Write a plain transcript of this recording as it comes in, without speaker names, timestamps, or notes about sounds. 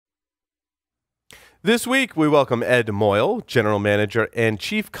This week, we welcome Ed Moyle, General Manager and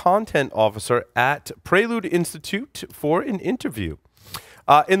Chief Content Officer at Prelude Institute, for an interview.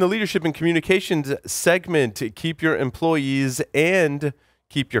 In the Leadership and Communications segment, keep your employees and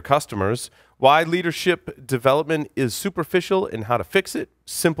keep your customers. Why leadership development is superficial and how to fix it.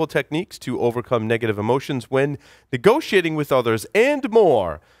 Simple techniques to overcome negative emotions when negotiating with others, and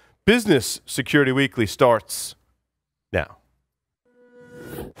more. Business Security Weekly starts now.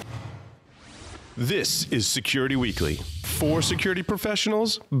 This is Security Weekly, for security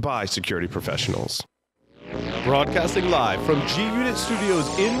professionals, by security professionals. Broadcasting live from G-Unit Studios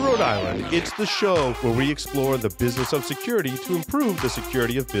in Rhode Island, it's the show where we explore the business of security to improve the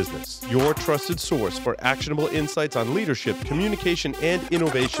security of business. Your trusted source for actionable insights on leadership, communication, and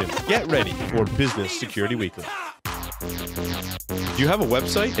innovation. Get ready for Business Security Weekly. Do you have a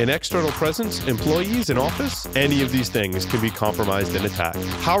website, an external presence, employees, an office? Any of these things can be compromised and attacked.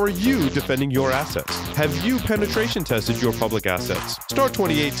 How are you defending your assets? Have you penetration tested your public assets? Start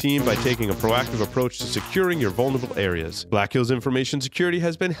 2018 by taking a proactive approach to securing your vulnerable areas. Black Hills Information Security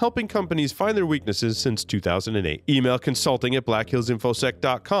has been helping companies find their weaknesses since 2008. Email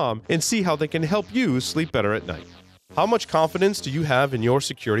consulting@blackhillsinfosec.com and see how they can help you sleep better at night. How much confidence do you have in your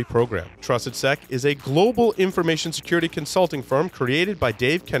security program? Trusted Sec is a global information security consulting firm created by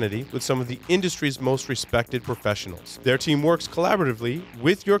Dave Kennedy with some of the industry's most respected professionals. Their team works collaboratively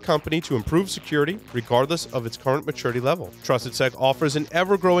with your company to improve security regardless of its current maturity level. Trusted Sec offers an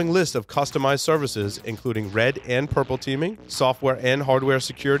ever-growing list of customized services including red and purple teaming, software and hardware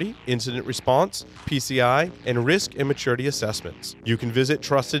security, incident response, PCI, and risk and maturity assessments. You can visit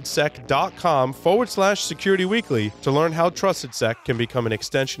trustedsec.com/Security Weekly to learn how Trusted Sec can become an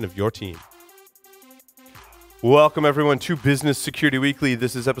extension of your team. Welcome, everyone, to Business Security Weekly.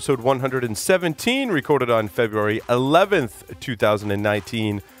 This is episode 117, recorded on February 11th,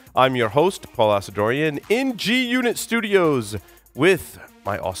 2019. I'm your host, Paul Asadorian, in G-Unit Studios with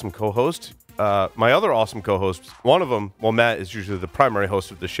my awesome co-host, my other awesome co-hosts. One of them, well, Matt is usually the primary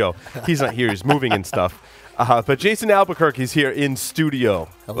host of the show. He's not here. He's moving and stuff. But Jason Albuquerque's here in studio.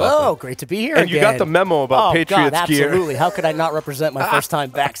 Hello, welcome. Great to be here and again. You got the memo about Patriots God, gear. absolutely. How could I not represent my first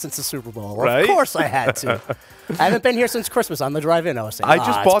time back since the Super Bowl? Well, right? Of course I had to. I haven't been here since Christmas. On the drive-in, I was saying. I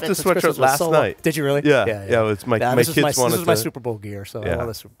just bought this sweatshirt last night. Did you really? Yeah. It's my kids wanted to. This is my Super Bowl gear, so I won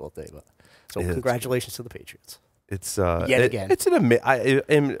the Super Bowl day. So congratulations to the Patriots. It's yet again. It's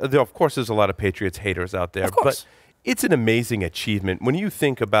of course, there's a lot of Patriots haters out there, but it's an amazing achievement when you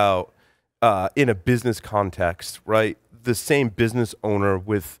think about in a business context, right? The same business owner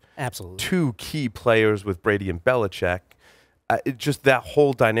with two key players with Brady and Belichick. Just that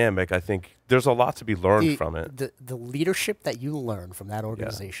whole dynamic, I think there's a lot to be learned from it. The leadership that you learn from that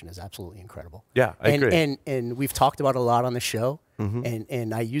organization is absolutely incredible. Yeah, I agree. And we've talked about it a lot on the show,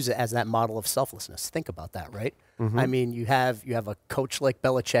 and I use it as that model of selflessness. Think about that, right? I mean, you have a coach like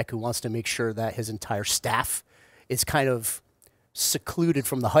Belichick who wants to make sure that his entire staff is kind of secluded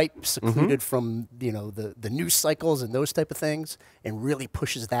from the hype, secluded from the news cycles and those type of things, and really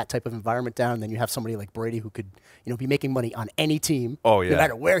pushes that type of environment down. And then you have somebody like Brady who could be making money on any team, no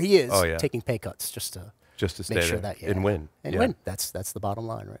matter where he is, taking pay cuts just to stay make sure there that and win and win. That's the bottom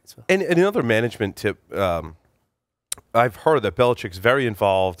line, right? So. And another management tip, I've heard that Belichick's very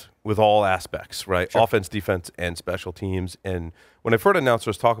involved with all aspects, right? Sure. Offense, defense, and special teams. And when I've heard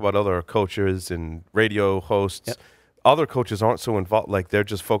announcers talk about other coaches and radio hosts. Other coaches aren't so involved, like they're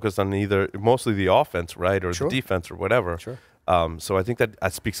just focused on mostly the offense, right, or the defense or whatever. Sure. So I think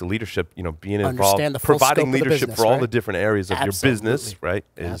that speaks to leadership, being involved, providing leadership business, for all the different areas of your business, right,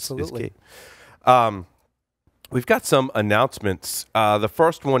 is key. We've got some announcements. The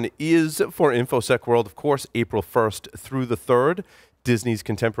first one is for InfoSec World, of course, April 1st through the 3rd, Disney's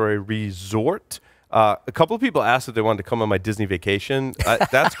Contemporary Resort. A couple of people asked if they wanted to come on my Disney vacation.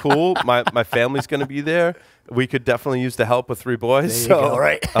 That's cool. My family's going to be there. We could definitely use the help with 3 boys. There you go,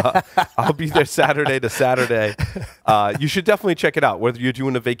 right? I'll be there Saturday to Saturday. You should definitely check it out, whether you're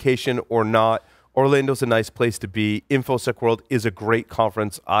doing a vacation or not. Orlando's a nice place to be. InfoSec World is a great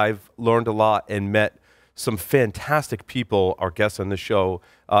conference. I've learned a lot and met some fantastic people. Our guests on the show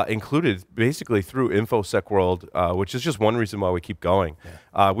included basically through InfoSec World, which is just one reason why we keep going.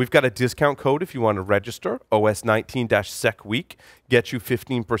 We've got a discount code if you want to register, OS19-SEC Week, get you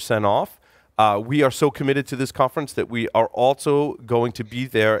 15% off. We are so committed to this conference that we are also going to be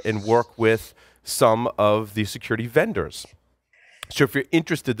there and work with some of the security vendors. So if you're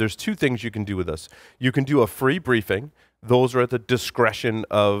interested, there's 2 things you can do with us. You can do a free briefing. Those are at the discretion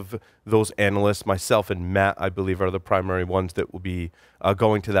of those analysts. Myself and Matt, I believe, are the primary ones that will be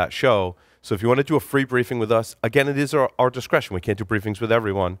going to that show. So if you want to do a free briefing with us, again, it is our discretion. We can't do briefings with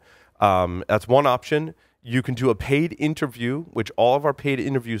everyone. That's one option. You can do a paid interview, which all of our paid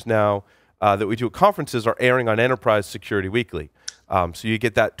interviews now that we do at conferences are airing on Enterprise Security Weekly. So you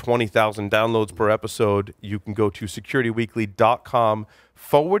get that 20,000 downloads per episode. You can go to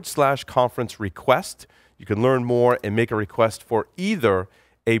securityweekly.com/conference request. You can learn more and make a request for either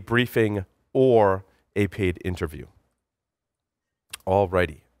a briefing or a paid interview.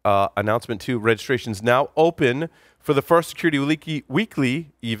 Alrighty. Announcement 2, registration's now open for the first Security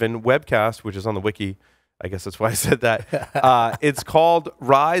Weekly even webcast, which is on the wiki. I guess that's why I said that. It's called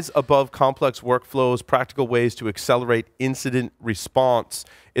Rise Above Complex Workflows, Practical Ways to Accelerate Incident Response.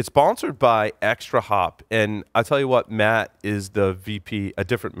 It's sponsored by ExtraHop. And I tell you what, Matt is the VP, a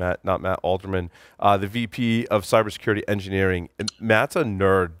different Matt, not Matt Alderman, the VP of Cybersecurity Engineering. And Matt's a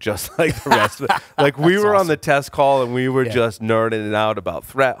nerd just like the rest of it. Like we were on the test call and we were just nerding it out about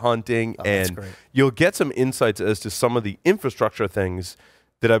threat hunting. And you'll get some insights as to some of the infrastructure things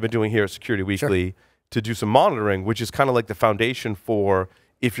that I've been doing here at Security Weekly to do some monitoring, which is kind of like the foundation for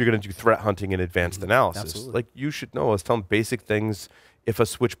if you're going to do threat hunting and advanced analysis. Absolutely. Like you should know, I was telling basic things, if a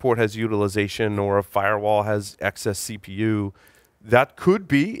switch port has utilization or a firewall has excess CPU, that could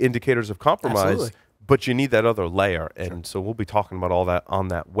be indicators of compromise, but you need that other layer. And so we'll be talking about all that on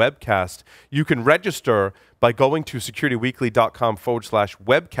that webcast. You can register by going to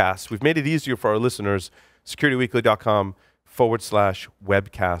securityweekly.com/webcast. We've made it easier for our listeners,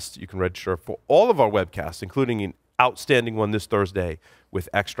 securityweekly.com/webcast. You can register for all of our webcasts, including an outstanding one this Thursday with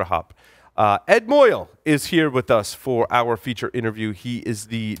ExtraHop. Ed Moyle is here with us for our feature interview. He is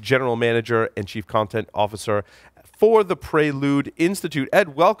the General Manager and Chief Content Officer for the Prelude Institute.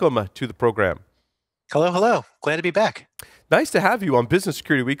 Ed, welcome to the program. Hello, hello. Glad to be back. Nice to have you on Business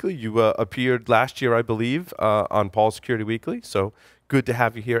Security Weekly. You appeared last year, I believe, on Paul's Security Weekly. So good to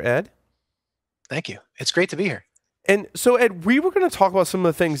have you here, Ed. Thank you. It's great to be here. And so, Ed, we were going to talk about some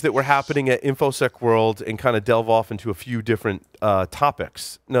of the things that were happening at InfoSec World and kind of delve off into a few different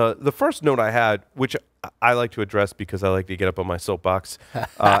topics. Now, the first note I had, which I like to address because I like to get up on my soapbox,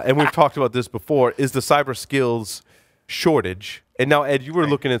 and we've talked about this before, is the cyber skills shortage. And now, Ed, you were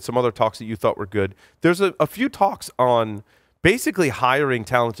looking at some other talks that you thought were good. There's a few talks on basically hiring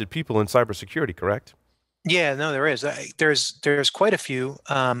talented people in cybersecurity, correct? Yeah, no, there is. There's quite a few.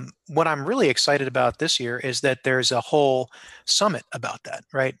 What I'm really excited about this year is that there's a whole summit about that,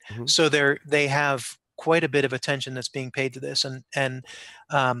 right? So they have quite a bit of attention that's being paid to this, and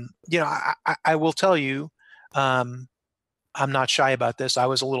you know, I will tell you, I'm not shy about this. I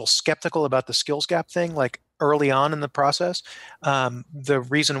was a little skeptical about the skills gap thing, like early on in the process. The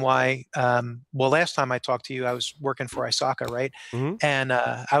reason why, well, last time I talked to you, I was working for ISACA, right? And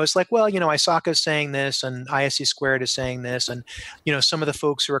I was like, well, you know, ISACA is saying this and ISC squared is saying this. And, you know, some of the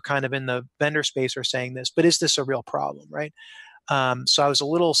folks who are kind of in the vendor space are saying this, but is this a real problem, right? So I was a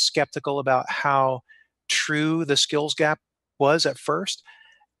little skeptical about how true the skills gap was at first.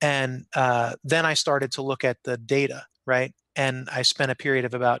 And then I started to look at the data, right? And I spent a period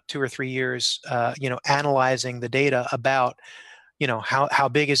of about 2 or 3 years, you know, analyzing the data about, you know, how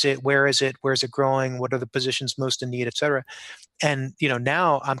big is it, where's it growing, what are the positions most in need, et cetera. And, you know,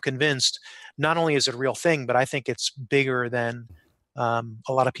 now I'm convinced not only is it a real thing, but I think it's bigger than a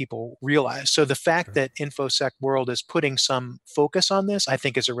lot of people realize. So the fact that InfoSec World is putting some focus on this, I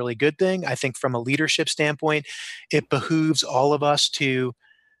think is a really good thing. I think from a leadership standpoint, it behooves all of us to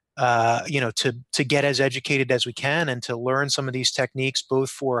you know, to get as educated as we can and to learn some of these techniques, both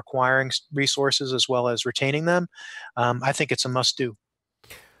for acquiring resources as well as retaining them. I think it's a must-do.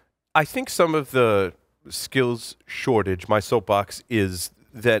 I think some of the skills shortage, my soapbox, is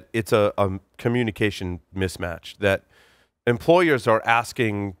that it's a communication mismatch, that employers are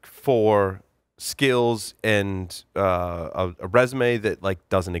asking for skills and a resume that like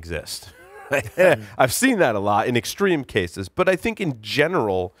doesn't exist. I've seen that a lot in extreme cases, but I think in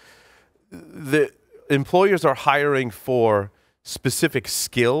general, the employers are hiring for specific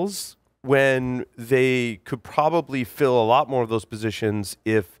skills when they could probably fill a lot more of those positions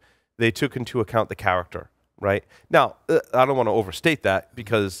if they took into account the character, right? Now, I don't want to overstate that,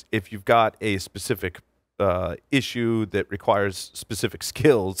 because if you've got a specific issue that requires specific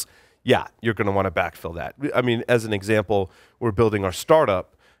skills, yeah, you're going to want to backfill that. I mean, as an example, we're building our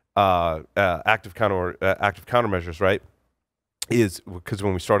startup, active countermeasures, right? Is because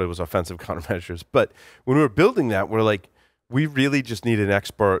when we started it was offensive countermeasures, but when we were building that, we're like, we really just need an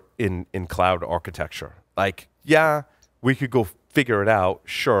expert in cloud architecture. Like, yeah, we could go figure it out,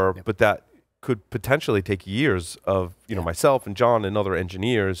 sure, but that could potentially take years of, you know, myself and John and other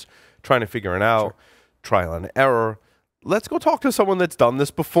engineers trying to figure it out, trial and error. let's go talk to someone that's done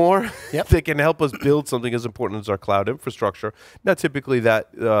this before. Yep. That can help us build something as important as our cloud infrastructure. Now, typically that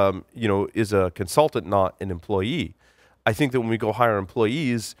is a consultant, not an employee. I think that when we go hire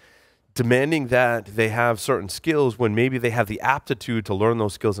employees, demanding that they have certain skills when maybe they have the aptitude to learn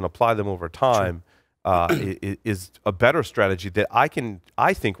those skills and apply them over time is a better strategy that I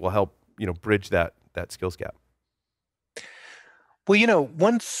think will help bridge that skills gap. Well,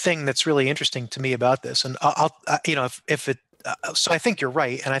 one thing that's really interesting to me about this, and so I think you're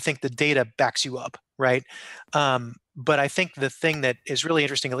right, and I think the data backs you up, right? But I think the thing that is really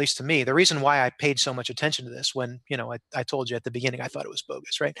interesting, at least to me, the reason why I paid so much attention to this when, I told you at the beginning I thought it was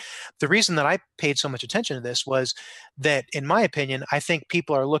bogus, right? The reason that I paid so much attention to this was that, in my opinion, I think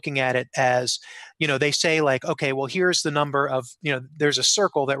people are looking at it as, they say like, okay, well, here's the number of, there's a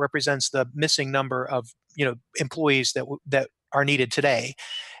circle that represents the missing number of, employees that are needed today,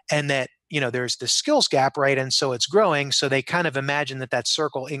 and that there's the skills gap, right? And so it's growing, so they kind of imagine that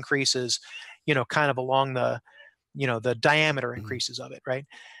circle increases kind of along the diameter increases of it, right?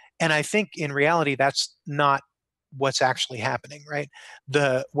 And I think in reality that's not what's actually happening, right?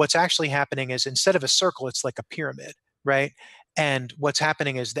 What's actually happening is, instead of a circle, it's like a pyramid, right? And what's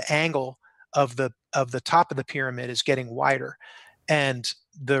happening is the angle of the top of the pyramid is getting wider. And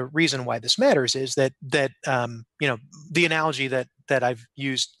the reason why this matters is that the analogy that I've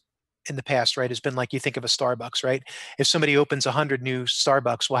used in the past, right, has been like, you think of a Starbucks, right? If somebody opens 100 new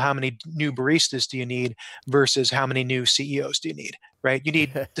Starbucks, well, how many new baristas do you need versus how many new CEOs do you need, right? You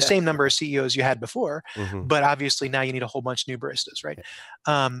need the same number of CEOs you had before, but obviously now you need a whole bunch of new baristas, right?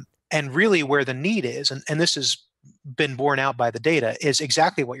 And really where the need is, and this has been borne out by the data, is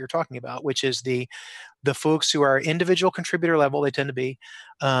exactly what you're talking about, which is the folks who are individual contributor level. They tend to be,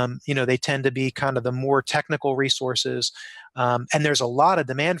 they tend to be kind of the more technical resources. And there's a lot of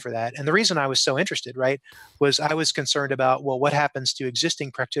demand for that. And the reason I was so interested, right, was I was concerned about, well, what happens to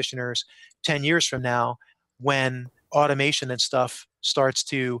existing practitioners 10 years from now when automation and stuff starts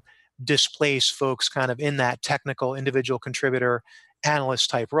to displace folks kind of in that technical individual contributor analyst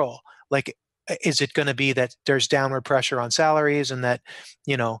type role? Like, is it going to be that there's downward pressure on salaries, and that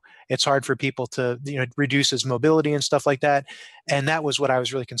it's hard for people to reduces mobility and stuff like that? And that was what I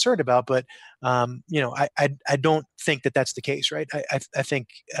was really concerned about. But I don't think that that's the case, right? I think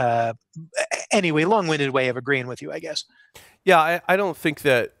anyway, long-winded way of agreeing with you, I guess. Yeah, I don't think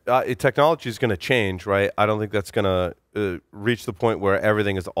that technology is going to change, right? I don't think that's going to reach the point where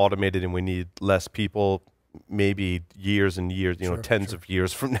everything is automated and we need less people, maybe years and years, tens of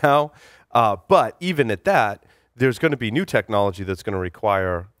years from now. But even at that, there's going to be new technology that's going to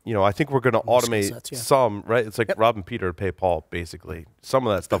require, I think we're going to automate some, right? It's like Rob and Peter to pay Paul, basically. Some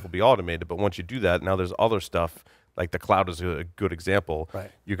of that stuff will be automated, but once you do that, now there's other stuff, like the cloud is a good example.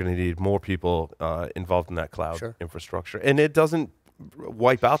 Right. You're going to need more people involved in that cloud infrastructure. And it doesn't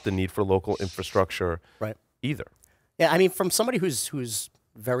wipe out the need for local infrastructure either. Yeah, I mean, from somebody who's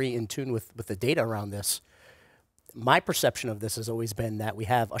very in tune with the data around this, my perception of this has always been that we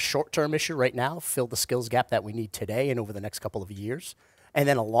have a short-term issue right now, fill the skills gap that we need today and over the next couple of years, and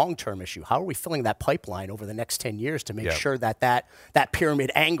then a long-term issue. How are we filling that pipeline over the next 10 years to make sure that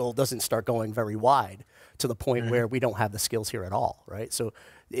pyramid angle doesn't start going very wide to the point where we don't have the skills here at all, right? So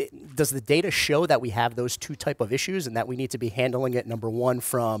does the data show that we have those two type of issues and that we need to be handling it, number one,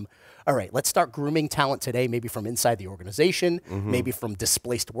 from, all right, let's start grooming talent today, maybe from inside the organization, maybe from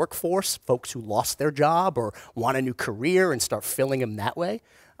displaced workforce, folks who lost their job or want a new career, and start filling them that way?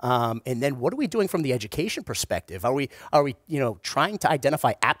 And then what are we doing from the education perspective? Are we trying to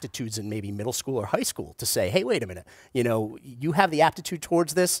identify aptitudes in maybe middle school or high school to say, hey, wait a minute, you have the aptitude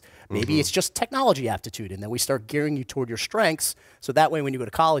towards this. Maybe it's just technology aptitude, and then we start gearing you toward your strengths. So that way, when you go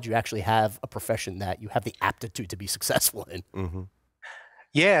to college, you actually have a profession that you have the aptitude to be successful in.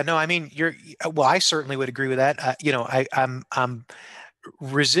 Yeah, no, I mean, well, I certainly would agree with that. I'm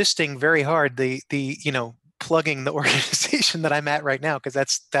resisting very hard the plugging the organization that I'm at right now, because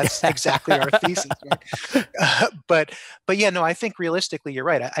that's exactly our thesis. Right? But yeah, no, I think realistically, you're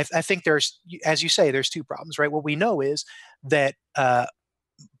right. I think there's, as you say, there's two problems, right? What we know is that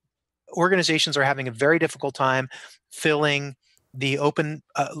organizations are having a very difficult time filling the open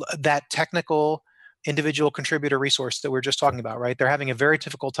that technical individual contributor resource that we're just talking about, right? They're having a very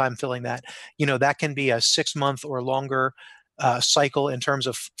difficult time filling that. That can be a 6-month or longer cycle in terms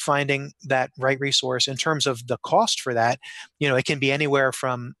of finding that right resource. In terms of the cost for that, it can be anywhere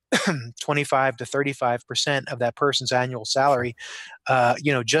from 25 to 35% of that person's annual salary,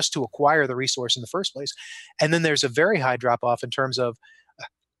 just to acquire the resource in the first place. And then there's a very high drop off in terms of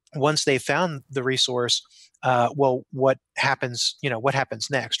once they found the resource, well, what happens? What happens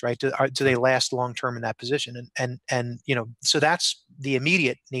next, right? Do they last long term in that position? And so that's the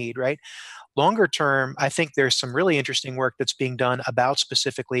immediate need, right? Longer term, I think there's some really interesting work that's being done about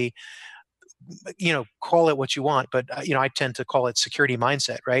specifically, call it what you want, but I tend to call it security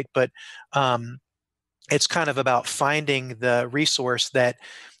mindset, right? But it's kind of about finding the resource that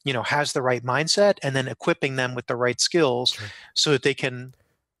has the right mindset, and then equipping them with the right skills, Sure. so that they can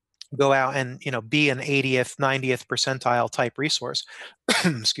go out and be an 80th 90th percentile type resource.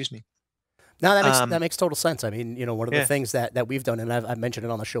 Excuse me. No, that um, makes total sense. I mean, one of the yeah. things that we've done, and I've mentioned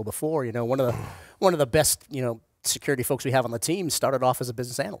it on the show before. One of the best security folks we have on the team started off as a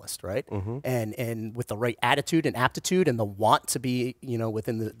business analyst, right? And with the right attitude and aptitude and the want to be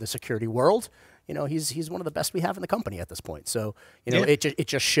within the security world, he's one of the best we have in the company at this point. So it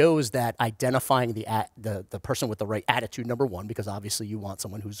just shows that identifying the person with the right attitude, number one, because obviously you want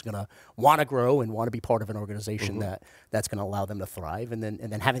someone who's going to want to grow and want to be part of an organization that's going to allow them to thrive, and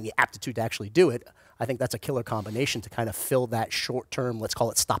then having the aptitude to actually do it. I think that's a killer combination to kind of fill that short term, let's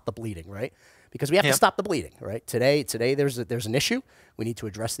call it stop the bleeding, right? Because we have to stop the bleeding, right? Today there's an issue. We need to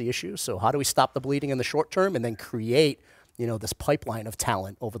address the issue. So how do we stop the bleeding in the short term and then create this pipeline of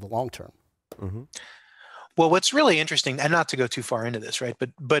talent over the long term? Well, what's really interesting, and not to go too far into this, right?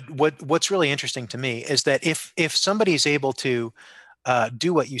 But what's really interesting to me is that if somebody's able to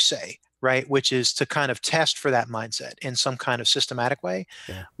do what you say, right, which is to kind of test for that mindset in some kind of systematic way,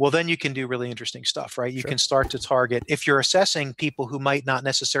 well, then you can do really interesting stuff, right? You can start to target, if you're assessing people who might not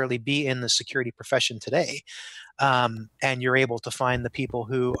necessarily be in the security profession today, and you're able to find the people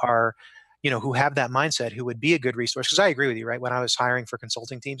who are who have that mindset, who would be a good resource. Because I agree with you, right? When I was hiring for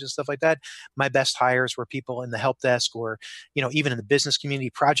consulting teams and stuff like that, my best hires were people in the help desk, or, even in the business community,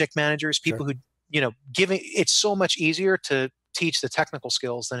 project managers, people who, it's so much easier to teach the technical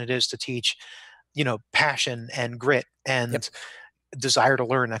skills than it is to teach, passion and grit and desire to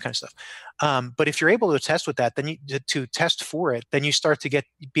learn, that kind of stuff. But if you're able to test with that, then to test for it, then you start to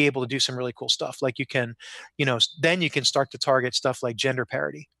be able to do some really cool stuff. Like you can, then you can start to target stuff like gender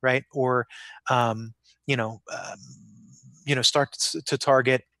parity, right? Or, start to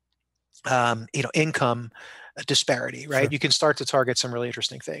target, income disparity, right? You can start to target some really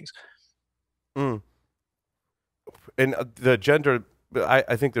interesting things. And the gender,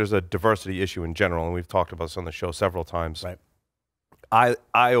 I think there's a diversity issue in general, and we've talked about this on the show several times. Right.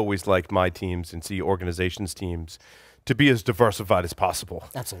 I always like my teams and see organizations teams to be as diversified as possible.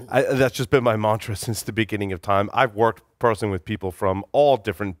 Absolutely. That's just been my mantra since the beginning of time. I've worked personally with people from all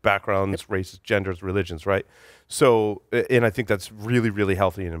different backgrounds, races, genders, religions, right? So, and I think that's really, really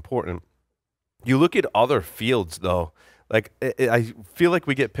healthy and important. You look at other fields, though, like I feel like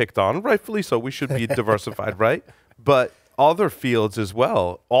we get picked on, rightfully so. We should be diversified, right? But other fields as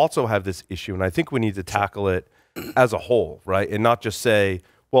well also have this issue, and I think we need to tackle it as a whole, right? And not just say,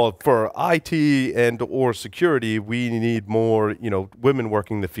 well, for IT and or security, we need more, women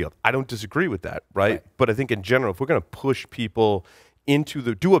working the field. I don't disagree with that, right? But I think in general, if we're going to push people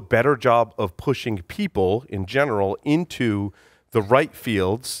do a better job of pushing people in general into the right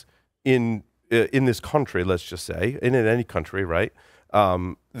fields in this country, let's just say, and in any country, right?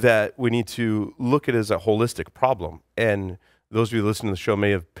 That we need to look at it as a holistic problem. And those of you listening to the show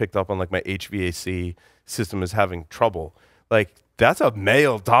may have picked up on like my HVAC system is having trouble. Like that's a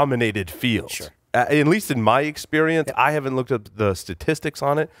male-dominated field. Sure. At least in my experience, I haven't looked at the statistics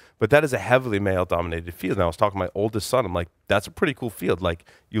on it, but that is a heavily male-dominated field. And I was talking to my oldest son. I'm like, that's a pretty cool field. Like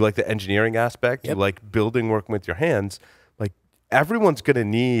you like the engineering aspect, you like building, working with your hands. Like everyone's going to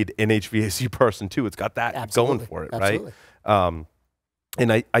need an HVAC person too. It's got that going for it, right?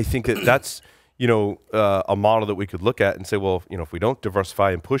 And I think that's a model that we could look at and say, well, if we don't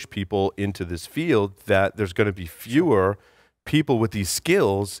diversify and push people into this field, that there's going to be fewer people with these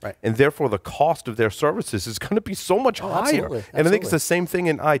skills, and therefore the cost of their services is going to be so much higher. Absolutely. And I think it's the same thing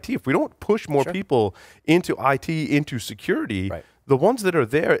in IT. If we don't push more people into IT, into security, the ones that are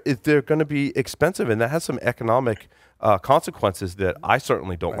there, they're going to be expensive, and that has some economic consequences that I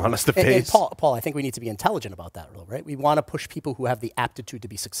certainly don't want us to face. And Paul, I think we need to be intelligent about that, right? We want to push people who have the aptitude to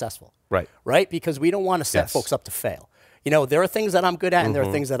be successful. Right? Because we don't want to set folks up to fail. There are things that I'm good at and there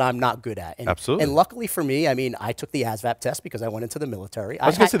are things that I'm not good at. And, Absolutely. And luckily for me, I mean, I took the ASVAB test because I went into the military. I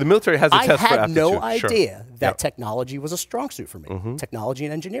was going to say, the military has a test for aptitude. I had no idea that technology was a strong suit for me. Technology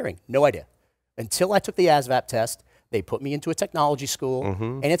and engineering, no idea. Until I took the ASVAB test, they put me into a technology school,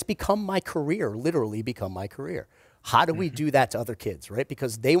 and it's become my career, literally become my career. How do we do that to other kids, right?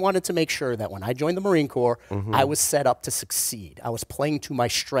 Because they wanted to make sure that when I joined the Marine Corps, I was set up to succeed. I was playing to my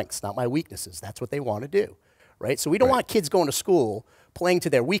strengths, not my weaknesses. That's what they want to do. Right? So we don't want kids going to school playing to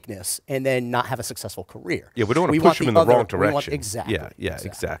their weakness and then not have a successful career. Yeah, we don't want to push them in the wrong direction. Exactly. Yeah,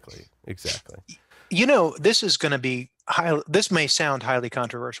 exactly. This is going to be this may sound highly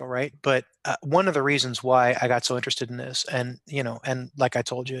controversial, right? But one of the reasons why I got so interested in this, and like I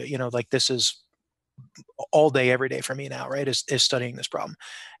told you, like this is all day, every day for me now, right? Is studying this problem,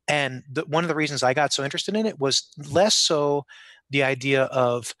 and one of the reasons I got so interested in it was less so the idea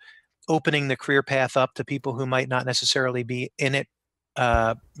of opening the career path up to people who might not necessarily be in it,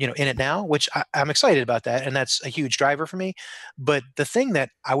 in it now, which I'm excited about that, and that's a huge driver for me. But the thing that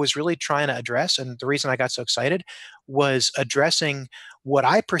I was really trying to address, and the reason I got so excited, was addressing what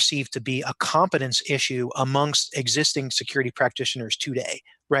I perceive to be a competence issue amongst existing security practitioners today,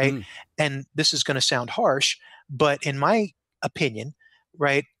 right? And this is going to sound harsh, but in my opinion,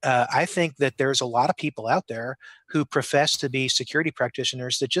 right, I think that there's a lot of people out there who profess to be security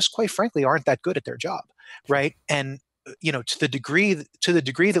practitioners that just quite frankly aren't that good at their job, right? And to the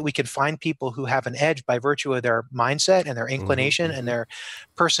degree that we can find people who have an edge by virtue of their mindset and their inclination and their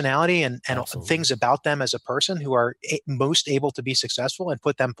personality and things about them as a person who are most able to be successful and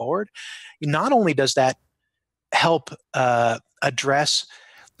put them forward, not only does that help address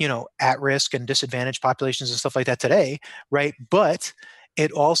at risk and disadvantaged populations and stuff like that today, right? But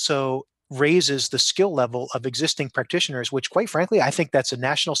it also raises the skill level of existing practitioners, which quite frankly, I think that's a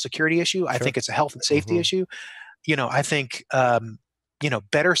national security issue. I think it's a health and safety issue. I think,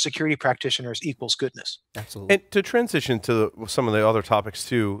 better security practitioners equals goodness. Absolutely. And to transition to some of the other topics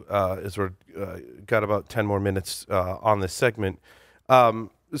too, as we're got about 10 more minutes on this segment,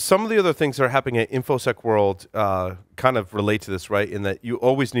 some of the other things that are happening at InfoSec World kind of relate to this, right? In that you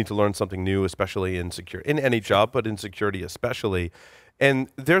always need to learn something new, especially in any job, but in security especially. And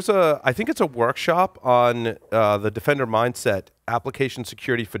I think it's a workshop on the Defender Mindset, application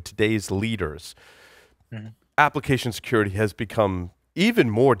security for today's leaders. Application security has become even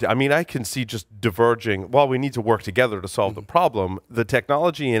more, I can see just diverging. While we need to work together to solve the problem, the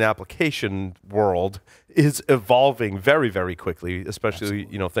technology and application world is evolving very, very quickly, especially,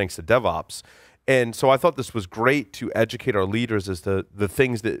 thanks to DevOps. And so I thought this was great to educate our leaders as to the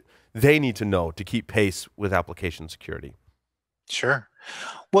things that they need to know to keep pace with application security. Sure.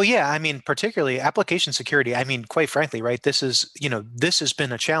 Well, yeah, particularly application security. Quite frankly, right, this has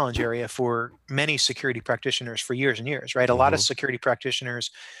been a challenge area for many security practitioners for years and years, right? A lot of security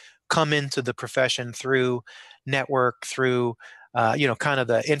practitioners come into the profession through network, through, kind of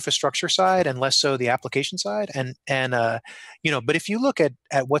the infrastructure side and less so the application side. But if you look at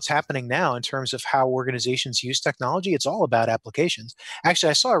what's happening now in terms of how organizations use technology, it's all about applications. Actually,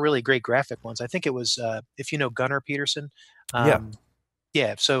 I saw a really great graphic once. I think it was, if you know Gunnar Peterson.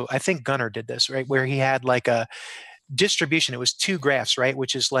 Yeah, so I think Gunnar did this, right, where he had like a distribution. It was two graphs, right,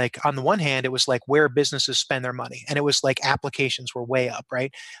 which is like on the one hand, it was like where businesses spend their money. And it was like applications were way up,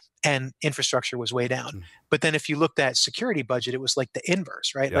 right? And infrastructure was way down. But then if you looked at security budget, it was like the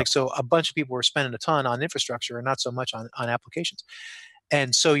inverse, right? Like, so a bunch of people were spending a ton on infrastructure and not so much on applications.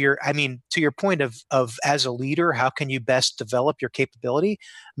 And so to your point of as a leader, how can you best develop your capability?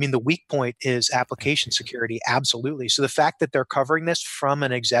 The weak point is application security. Absolutely. So the fact that they're covering this from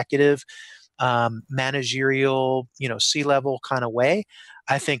an executive, managerial, C-level kind of way,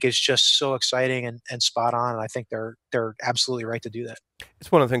 I think is just so exciting and spot on. And I think they're absolutely right to do that. It's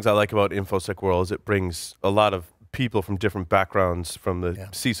one of the things I like about InfoSec World is it brings a lot of people from different backgrounds, from the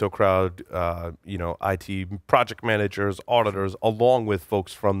CISO crowd, IT project managers, auditors, along with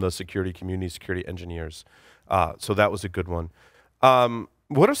folks from the security community, security engineers. So that was a good one.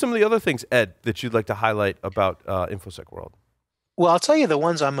 What are some of the other things, Ed, that you'd like to highlight about InfoSec World? Well, I'll tell you the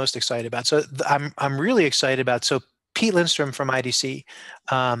ones I'm most excited about. So I'm really excited about. So Pete Lindstrom from IDC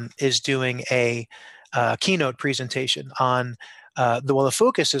is doing a keynote presentation on the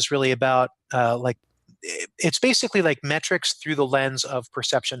focus is really about it's basically like metrics through the lens of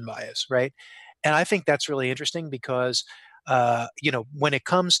perception bias, right? And I think that's really interesting because, when it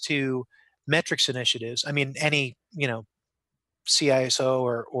comes to metrics initiatives, any,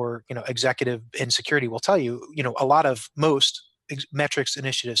 CISO or executive in security will tell you, a lot of most metrics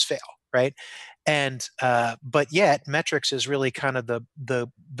initiatives fail, right? And but yet metrics is really kind of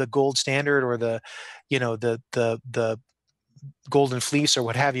the gold standard or the golden fleece or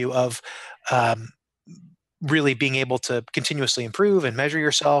what have you of really being able to continuously improve and measure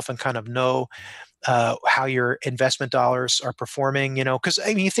yourself and kind of know how your investment dollars are performing, because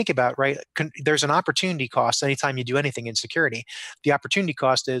you think about, right, there's an opportunity cost anytime you do anything in security. The opportunity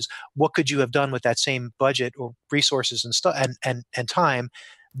cost is what could you have done with that same budget or resources and stuff and time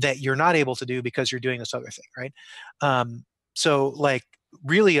that you're not able to do because you're doing this other thing, right? So like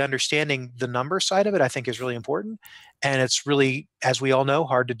really understanding the number side of it, I think, is really important, and it's really, as we all know,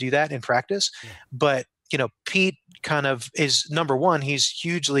 hard to do that in practice. Yeah. But Pete kind of is number one. He's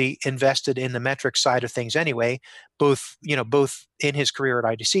hugely invested in the metrics side of things anyway, both in his career at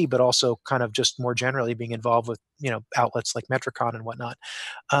IDC, but also kind of just more generally being involved with outlets like Metricon and whatnot.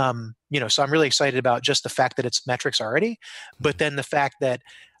 So I'm really excited about just the fact that it's metrics already, but then the fact that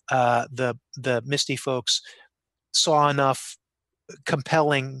the Misty folks saw enough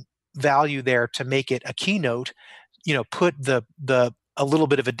compelling value there to make it a keynote, put the a little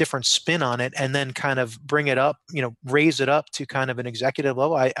bit of a different spin on it, and then kind of bring it up, raise it up to kind of an executive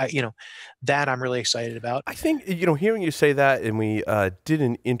level. That I'm really excited about. I think, hearing you say that, and we did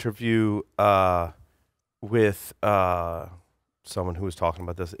an interview with someone who was talking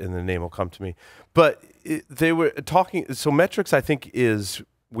about this, and the name will come to me, but they were talking, so metrics, I think,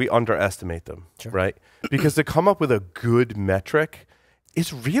 we underestimate them, sure. right? Because to come up with a good metric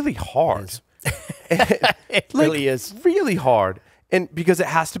is really hard. It really is. Really hard. And because it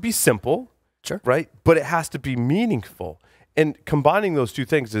has to be simple, sure, right? But it has to be meaningful. And combining those two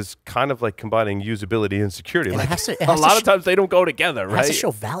things is kind of like combining usability and security. Like, a lot of times they don't go together, right? It has to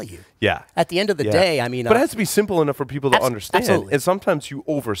show value. Yeah. At the end of the day, I mean... But it has to be simple enough for people to understand. Absolutely. And sometimes you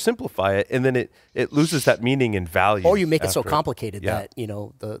oversimplify it, and then it loses that meaning and value. Or you make it so complicated that,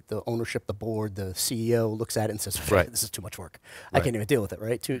 the ownership, the board, the CEO looks at it and says, this is too much work. I can't even deal with it,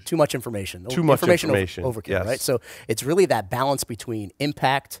 right? Too much information. Too much information. Overkill, yes. Right? So it's really that balance between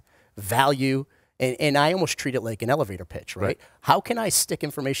impact, value, and I almost treat it like an elevator pitch, right? How can I stick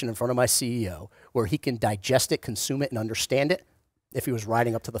information in front of my CEO where he can digest it, consume it, and understand it if he was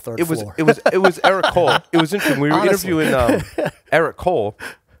riding up to the third floor? It was Eric Cole. It was interesting. We were interviewing Eric Cole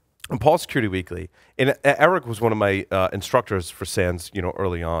on Paul Security Weekly, and Eric was one of my instructors for SANS,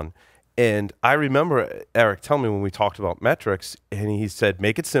 early on. And I remember Eric telling me when we talked about metrics, and he said,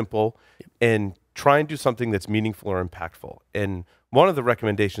 make it simple and try and do something that's meaningful or impactful. And one of the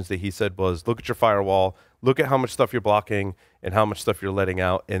recommendations that he said was, look at your firewall, look at how much stuff you're blocking and how much stuff you're letting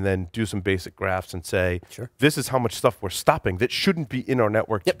out, and then do some basic graphs and say, this is how much stuff we're stopping that shouldn't be in our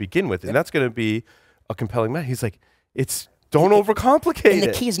network to begin with. And that's going to be a compelling message. He's like, don't overcomplicate it. And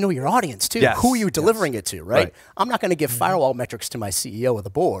the key is know your audience, too. Yes. Who are you delivering it to, right? I'm not going to give firewall metrics to my CEO or the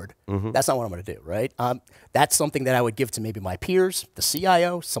board. That's not what I'm going to do, right? That's something that I would give to maybe my peers, the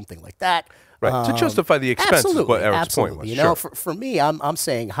CIO, something like that. Right, to justify the expense is what Eric's point was. For me, I'm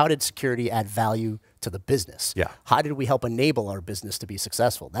saying, how did security add value to the business? Yeah. How did we help enable our business to be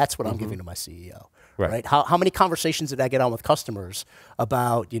successful? That's what I'm giving to my CEO. Right. How many conversations did I get on with customers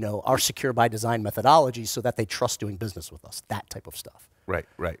about, our secure by design methodology so that they trust doing business with us? That type of stuff. Right.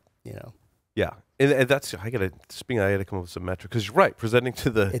 Yeah, and that's I gotta come up with some metrics because you're right. Presenting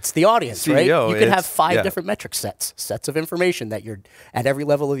to it's the audience, CEO, right? You can have 5 different metric sets of information that you're at every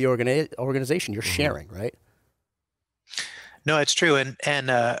level of the organization you're sharing, right? No, it's true, and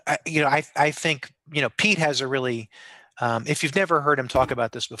I think Pete has a really if you've never heard him talk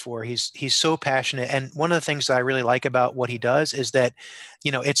about this before, he's so passionate, and one of the things that I really like about what he does is that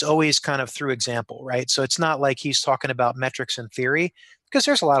it's always kind of through example, right? So it's not like he's talking about metrics in theory, because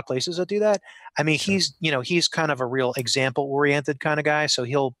there's a lot of places that do that. I mean, he's kind of a real example oriented kind of guy. So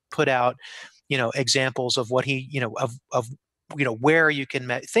he'll put out, examples of what he, of where you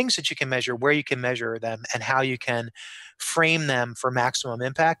can things that you can measure, where you can measure them, and how you can frame them for maximum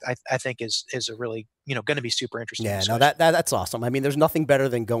impact. I think is a really going to be super interesting. Yeah, no, that's awesome. I mean, there's nothing better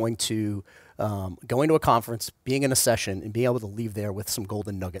than going to a conference, being in a session, and being able to leave there with some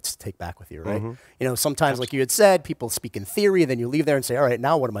golden nuggets to take back with you, right? Sometimes, like you had said, people speak in theory, then you leave there and say, all right,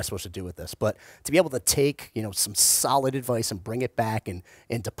 now what am I supposed to do with this? But to be able to take some solid advice and bring it back and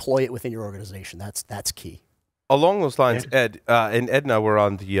deploy it within your organization, that's key. Along those lines, Ed and I were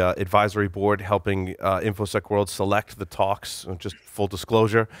on the advisory board helping InfoSec World select the talks, just full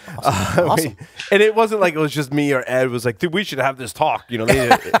disclosure. Awesome. And it wasn't like it was just me or Ed. It was like, dude, we should have this talk. No,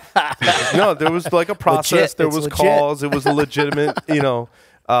 there was like a process. There was calls. It was a legitimate,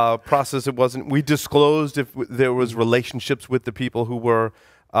 process. It wasn't, we disclosed if there was relationships with the people who were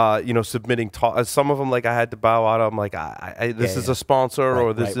submitting some of them, like I had to bow out. I'm like, this is a sponsor,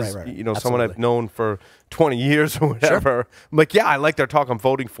 or this is someone I've known for 20 years or whatever. I'm like, I like their talk. I'm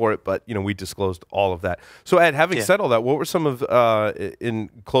voting for it, but we disclosed all of that. So Ed, having said all that, what were some of in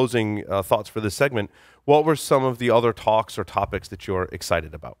closing thoughts for this segment? What were some of the other talks or topics that you're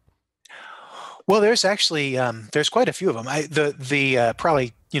excited about? Well, there's actually there's quite a few of them. The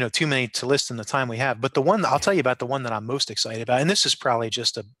probably too many to list in the time we have, but the one I'll tell you about, the one that I'm most excited about, and this is probably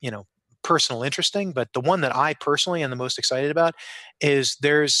just a personal interesting, but the one that I personally am the most excited about is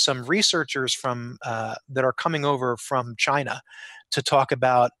there's some researchers from that are coming over from China to talk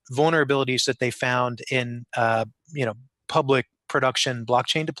about vulnerabilities that they found in public production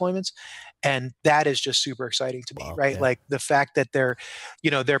blockchain deployments. And that is just super exciting to me, Wow, right? yeah. Like the fact that they're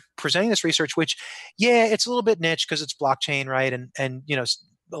presenting this research, which, yeah, it's a little bit niche because it's blockchain, right? And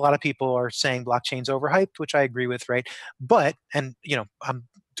a lot of people are saying blockchain's overhyped, which I agree with, right? But I'm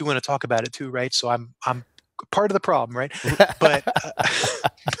doing a talk about it too, right? So I'm part of the problem, right? But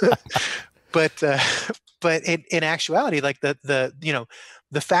but in actuality, like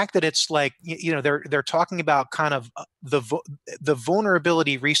the fact that it's like they're talking about kind of the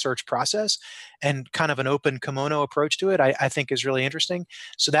vulnerability research process and kind of an open kimono approach to it, I think is really interesting.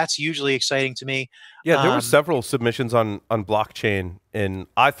 So that's usually exciting to me. Yeah, there were several submissions on blockchain, and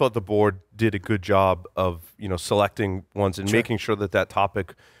I thought the board did a good job of selecting ones and making sure that that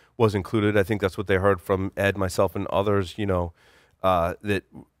topic was included. I think that's what they heard from Ed, myself, and others. That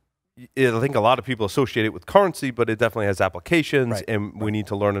I think a lot of people associate it with currency, but it definitely has applications, and we need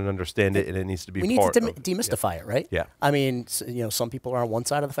to learn and understand it, and it needs to be. We need to demystify it, right? Yeah. I mean, some people are on one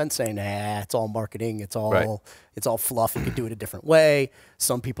side of the fence saying, "Nah, it's all marketing. It's all fluff. You could do it a different way."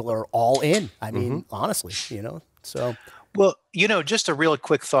 Some people are all in. I mean, honestly, so. Well, just a real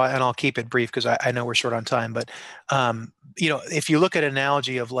quick thought, and I'll keep it brief because I know we're short on time. But if you look at an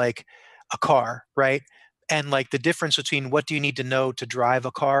analogy of like a car, right? And like the difference between what do you need to know to drive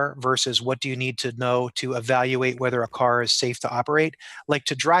a car versus what do you need to know to evaluate whether a car is safe to operate. Like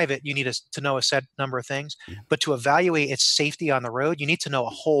to drive it, you need to know a set number of things, but to evaluate its safety on the road, you need to know a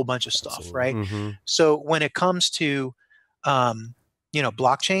whole bunch of stuff, right? So when it comes to,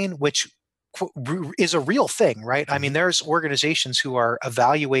 blockchain, which is a real thing, right? I mean, there's organizations who are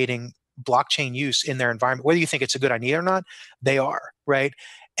evaluating blockchain use in their environment, whether you think it's a good idea or not, they are, right?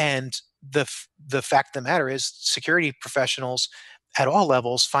 And the fact of the matter is security professionals at all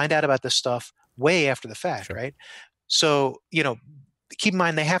levels find out about this stuff way after the fact, right? So, keep in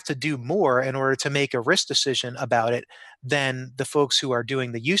mind they have to do more in order to make a risk decision about it than the folks who are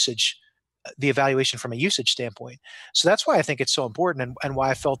doing the usage, the evaluation from a usage standpoint. So that's why I think it's so important and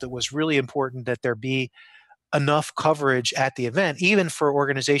why I felt it was really important that there be enough coverage at the event, even for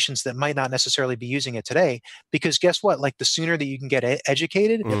organizations that might not necessarily be using it today, because guess what? Like the sooner that you can get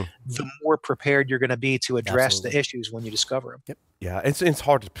educated, the more prepared you're going to be to address the issues when you discover them. Yeah, it's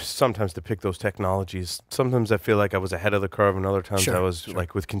hard sometimes to pick those technologies. Sometimes I feel like I was ahead of the curve, and other times I was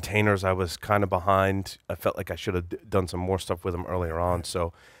like with containers, I was kind of behind. I felt like I should have done some more stuff with them earlier on.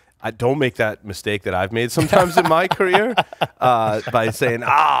 So I don't make that mistake that I've made sometimes in my career by saying,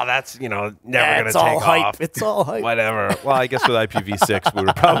 that's, never going to take off. It's all hype. Whatever. Well, I guess with IPv6, we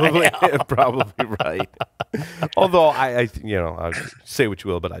were probably right. Although I say what you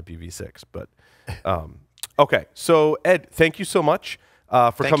will about IPv6, but okay. So Ed, thank you so much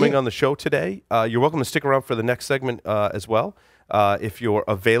for coming on the show today. You're welcome to stick around for the next segment as well if you're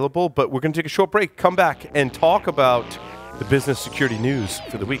available, but we're going to take a short break, come back and talk about the business security news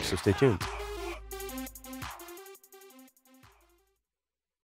for the week, so stay tuned.